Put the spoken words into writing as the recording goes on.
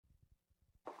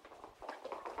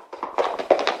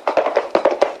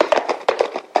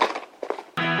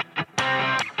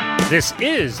This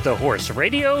is the Horse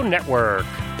Radio Network.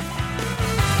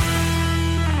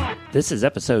 This is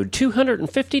episode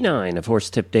 259 of Horse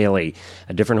Tip Daily.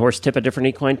 A different horse tip, a different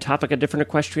equine topic, a different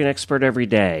equestrian expert every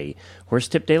day. Horse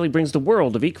Tip Daily brings the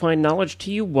world of equine knowledge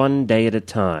to you one day at a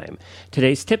time.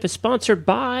 Today's tip is sponsored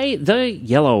by The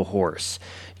Yellow Horse,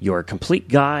 your complete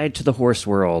guide to the horse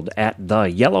world at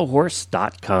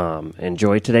theyellowhorse.com.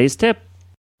 Enjoy today's tip.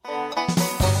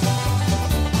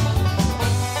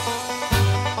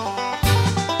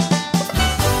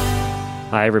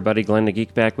 Hi, everybody. Glenn the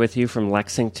Geek back with you from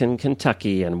Lexington,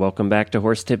 Kentucky, and welcome back to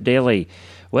Horse Tip Daily.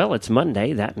 Well, it's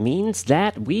Monday. That means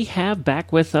that we have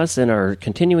back with us in our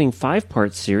continuing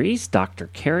 5-part series, Dr.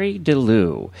 Carrie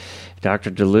Leeuw. Dr.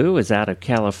 Leeuw is out of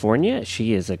California.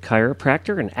 She is a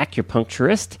chiropractor, an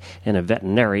acupuncturist, and a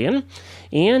veterinarian.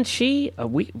 And she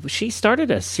started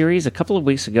a series a couple of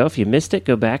weeks ago. If you missed it,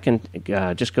 go back and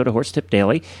just go to Horse Tip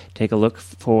Daily. Take a look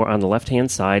for, on the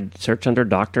left-hand side, search under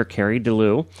Dr. Carrie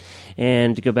Leeuw,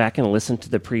 and go back and listen to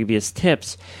the previous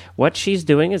tips. What she's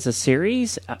doing is a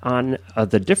series on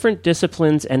the different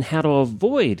disciplines and how to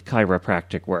avoid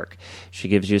chiropractic work. She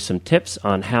gives you some tips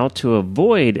on how to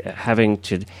avoid having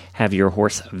to have your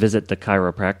horse visit the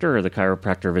chiropractor, or the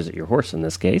chiropractor visit your horse in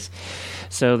this case.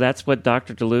 So that's what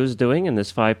Dr. Leeuw is doing in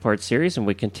this 5-part series, and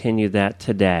we continue that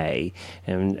today.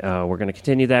 And we're going to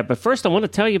continue that. But first, I want to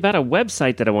tell you about a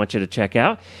website that I want you to check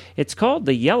out. It's called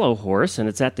The Yellow Horse, and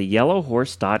it's at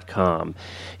theyellowhorse.com.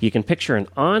 You can picture an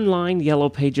online yellow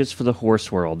pages for the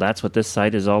horse world. That's what this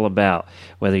site is all about.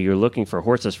 Whether you're looking for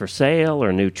horses for sale, or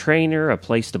a new trainer, a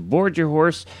place to board your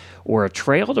horse, or a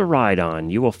trail to ride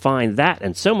on, you will find that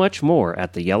and so much more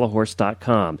at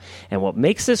theyellowhorse.com. And what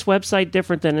makes this website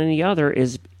different than any other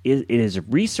is it is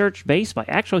research-based by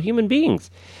actual human beings,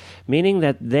 meaning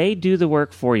that they do the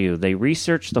work for you. They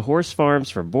research the horse farms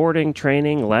for boarding,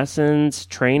 training, lessons,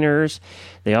 trainers.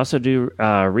 They also do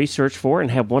research for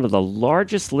and have one of the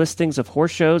largest listings of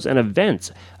horse shows and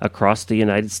events across the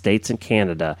United States and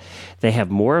Canada. They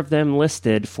have more of them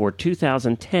listed for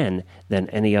 2010 than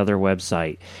any other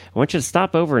website. I want you to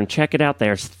stop over and check it out.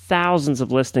 There's thousands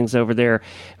of listings over there.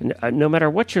 No matter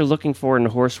what you're looking for in the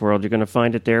horse world, you're going to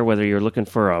find it there, whether you're looking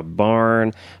for a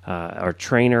barn or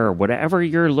trainer or whatever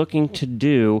you're looking to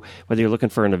do, whether you're looking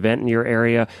for an event in your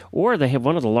area, or they have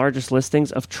one of the largest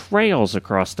listings of trails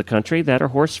across the country that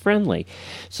are horse friendly.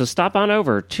 So stop on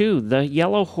over to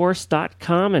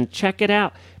theyellowhorse.com and check it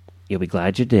out. You'll be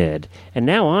glad you did. And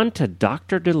now on to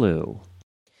Dr. Leeuw.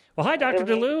 Well, hi, Dr.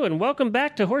 Leeuw, and welcome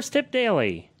back to Horse Tip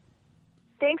Daily.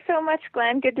 Thanks so much,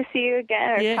 Glenn. Good to see you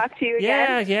again, or talk to you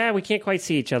again. Yeah, we can't quite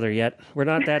see each other yet. We're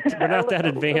not that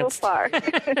advanced. A little far.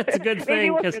 It's a good thing. Maybe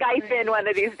we'll Skype in one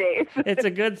of these days. It's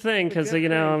a good thing because,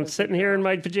 I'm sitting here in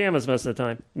my pajamas most of the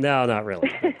time. No, not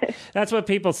really. That's what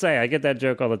people say. I get that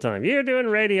joke all the time. You're doing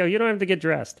radio. You don't have to get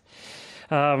dressed.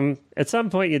 At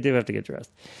some point, you do have to get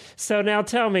dressed. So now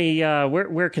tell me,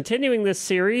 we're continuing this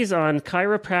series on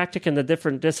chiropractic and the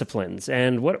different disciplines.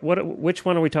 And which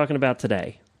one are we talking about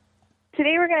today?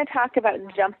 Today we're going to talk about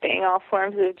jumping, all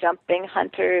forms of jumping,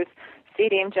 hunters,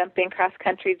 stadium jumping,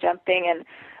 cross-country jumping, and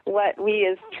what we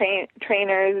as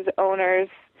trainers, owners,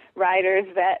 riders,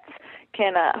 vets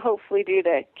can hopefully do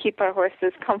to keep our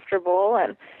horses comfortable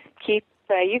and keep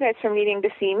you guys from needing to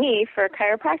see me for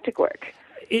chiropractic work.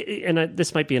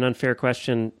 This might be an unfair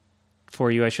question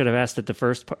for you. I should have asked it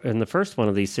in the first one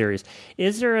of these series.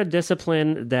 Is there a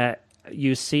discipline that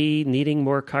you see needing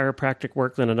more chiropractic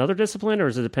work than another discipline, or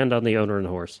does it depend on the owner and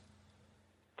the horse?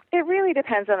 It really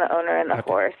depends on the owner and the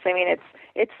horse. I mean,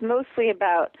 it's mostly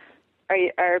about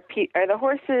are the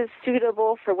horses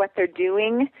suitable for what they're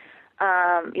doing?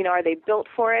 Are they built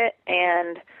for it,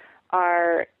 and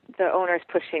are the owners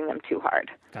pushing them too hard?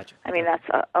 Gotcha. I mean, that's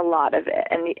a lot of it,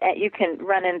 and you can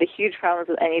run into huge problems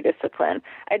with any discipline.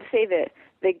 I'd say that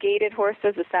the gaited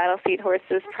horses, the saddle seat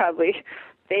horses, probably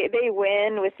they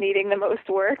win with needing the most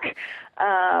work.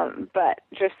 But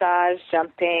dressage,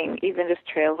 jumping, even just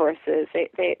trail horses,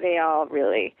 they all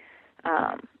really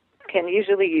can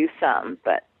usually use some.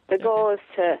 But the goal is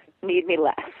to need me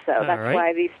less. So that's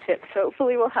why these tips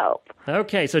hopefully will help.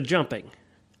 Okay, so jumping.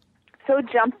 So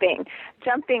jumping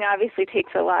obviously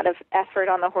takes a lot of effort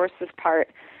on the horse's part,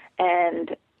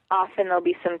 and often there'll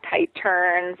be some tight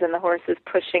turns and the horse is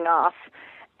pushing off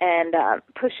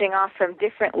from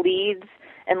different leads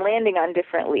and landing on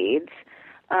different leads.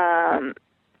 And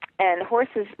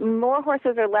more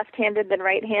horses are left-handed than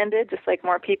right-handed, just like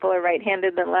more people are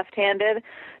right-handed than left-handed.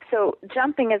 So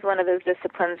jumping is one of those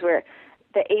disciplines where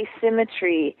the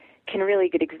asymmetry can really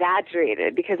get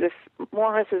exaggerated, because if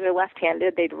more horses are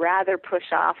left-handed, they'd rather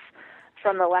push off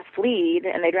from the left lead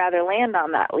and they'd rather land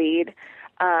on that lead.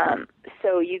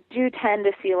 So you do tend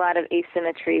to see a lot of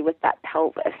asymmetry with that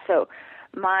pelvis. So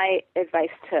my advice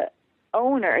to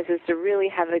owners is to really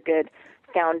have a good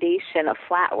foundation of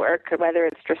flat work, or whether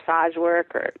it's dressage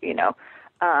work or,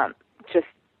 just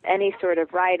any sort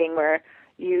of riding where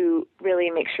you really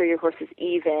make sure your horse is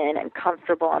even and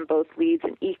comfortable on both leads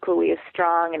and equally as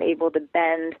strong and able to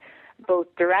bend both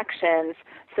directions,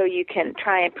 so you can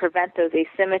try and prevent those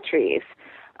asymmetries.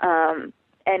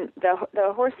 And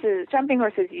the horses, jumping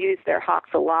horses, use their hocks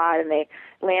a lot, and they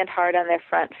land hard on their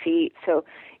front feet. So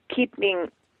keeping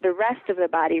the rest of the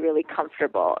body really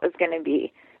comfortable is going to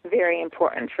be very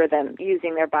important for them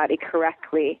using their body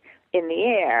correctly in the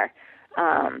air.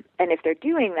 And if they're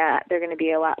doing that, they're going to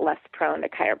be a lot less prone to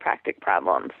chiropractic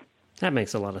problems. That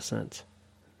makes a lot of sense.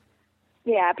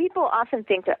 Yeah, people often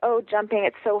think that, jumping,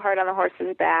 it's so hard on the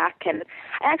horse's back. And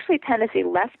I actually tend to see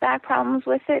less back problems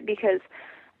with it because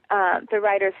the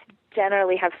riders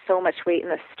generally have so much weight in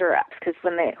the stirrups, because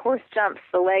when the horse jumps,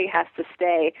 the leg has to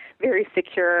stay very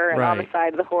secure and on the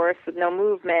side of the horse with no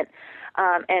movement.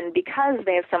 And because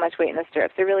they have so much weight in the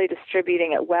stirrups, they're really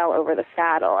distributing it well over the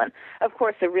saddle. And, of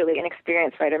course, a really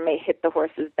inexperienced rider may hit the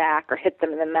horse's back or hit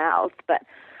them in the mouth. But,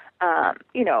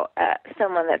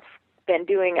 someone that's been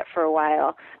doing it for a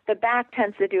while, the back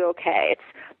tends to do okay. It's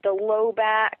the low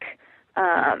back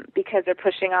because they're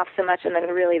pushing off so much, and then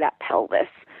really that pelvis,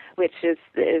 which is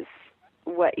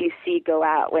what you see go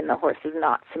out when the horse is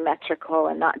not symmetrical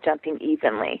and not jumping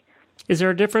evenly. Is there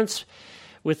a difference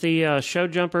with the show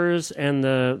jumpers and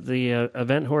the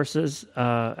event horses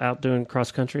out doing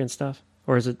cross country and stuff?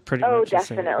 Or is it pretty much the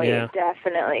same?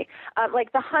 Definitely.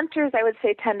 Like the hunters, I would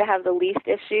say, tend to have the least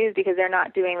issues because they're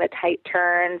not doing the tight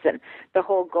turns, and the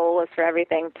whole goal is for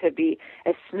everything to be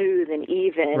as smooth and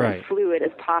even and fluid as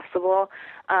possible.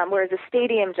 Whereas the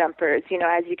stadium jumpers,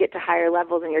 as you get to higher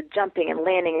levels and you're jumping and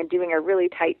landing and doing a really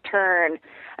tight turn,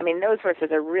 I mean, those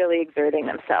horses are really exerting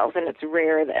themselves, and it's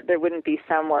rare that there wouldn't be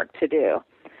some work to do.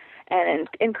 And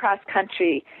in cross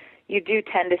country, you do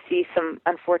tend to see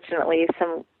unfortunately,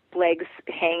 some legs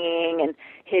hanging and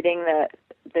hitting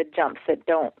the jumps that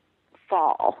don't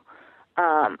fall,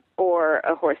 or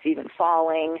a horse even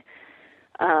falling,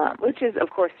 which is, of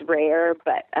course, rare,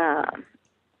 but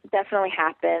definitely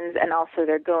happens. And also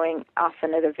they're going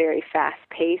often at a very fast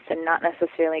pace and not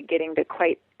necessarily getting to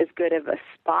quite as good of a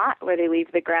spot where they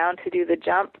leave the ground to do the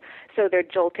jump, so they're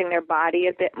jolting their body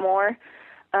a bit more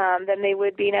than they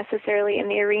would be necessarily in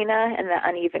the arena, and the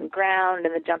uneven ground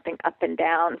and the jumping up and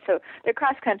down. So the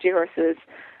cross-country horses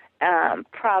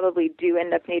probably do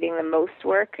end up needing the most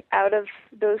work out of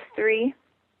those three.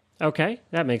 Okay,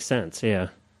 that makes sense. Yeah,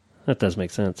 that does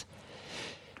make sense.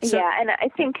 So, yeah, and I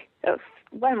think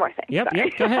one more thing. Yep,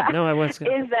 go ahead. No, I was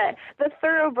is that the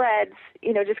thoroughbreds,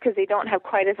 just because they don't have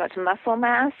quite as much muscle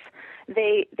mass,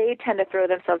 they tend to throw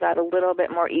themselves out a little bit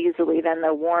more easily than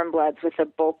the warm bloods with the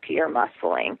bulkier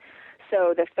muscling.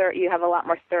 So you have a lot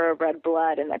more thoroughbred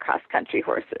blood in the cross-country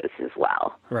horses as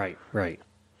well. Right.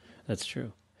 That's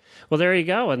true. Well, there you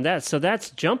go. And that's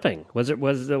jumping. Was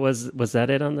that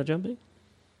it on the jumping?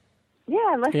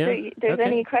 Yeah, unless there's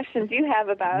any questions you have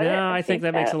about it. No, I think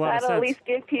that makes a lot of sense. That'll at least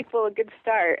give people a good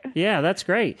start. Yeah, that's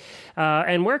great.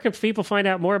 And where can people find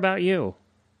out more about you?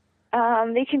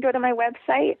 They can go to my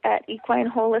website at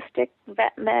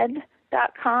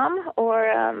equineholisticvetmed.com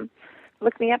or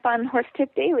look me up on Horse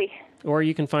Tip Daily. Or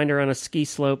you can find her on a ski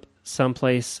slope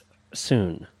someplace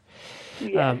soon.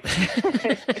 Yes.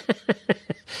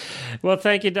 Well,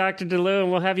 thank you, Dr. DeLeeuw,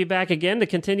 and we'll have you back again to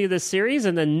continue this series.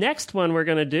 And the next one we're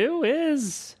going to do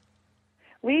is...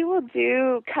 We will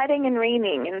do cutting and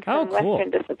reining in some Western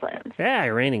disciplines. Yeah,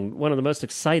 reining, one of the most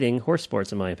exciting horse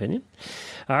sports, in my opinion.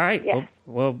 All right, yes.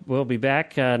 We'll be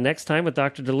back next time with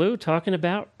Dr. DeLeeuw talking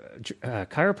about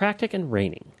chiropractic and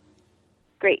reining.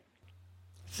 Great.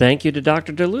 Thank you to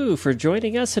Dr. DeLeeuw for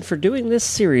joining us and for doing this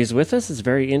series with us. It's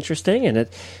very interesting, and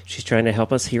she's trying to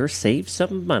help us here save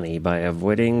some money by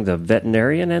avoiding the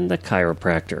veterinarian and the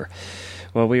chiropractor.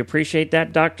 Well, we appreciate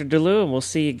that, Dr. DeLeeuw, and we'll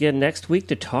see you again next week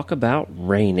to talk about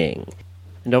reining.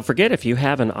 And don't forget, if you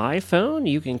have an iPhone,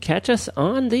 you can catch us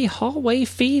on the Hallway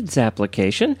Feeds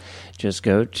application. Just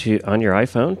go on your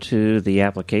iPhone to the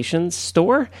applications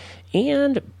store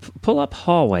and pull up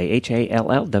Hallway,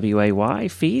 Hallway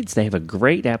Feeds. They have a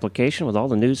great application with all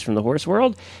the news from the horse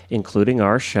world, including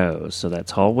our shows. So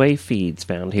that's Hallway Feeds,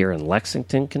 found here in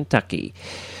Lexington, Kentucky.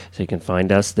 So you can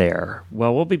find us there.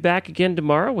 Well, we'll be back again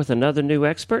tomorrow with another new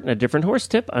expert and a different horse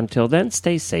tip. Until then,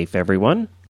 stay safe, everyone.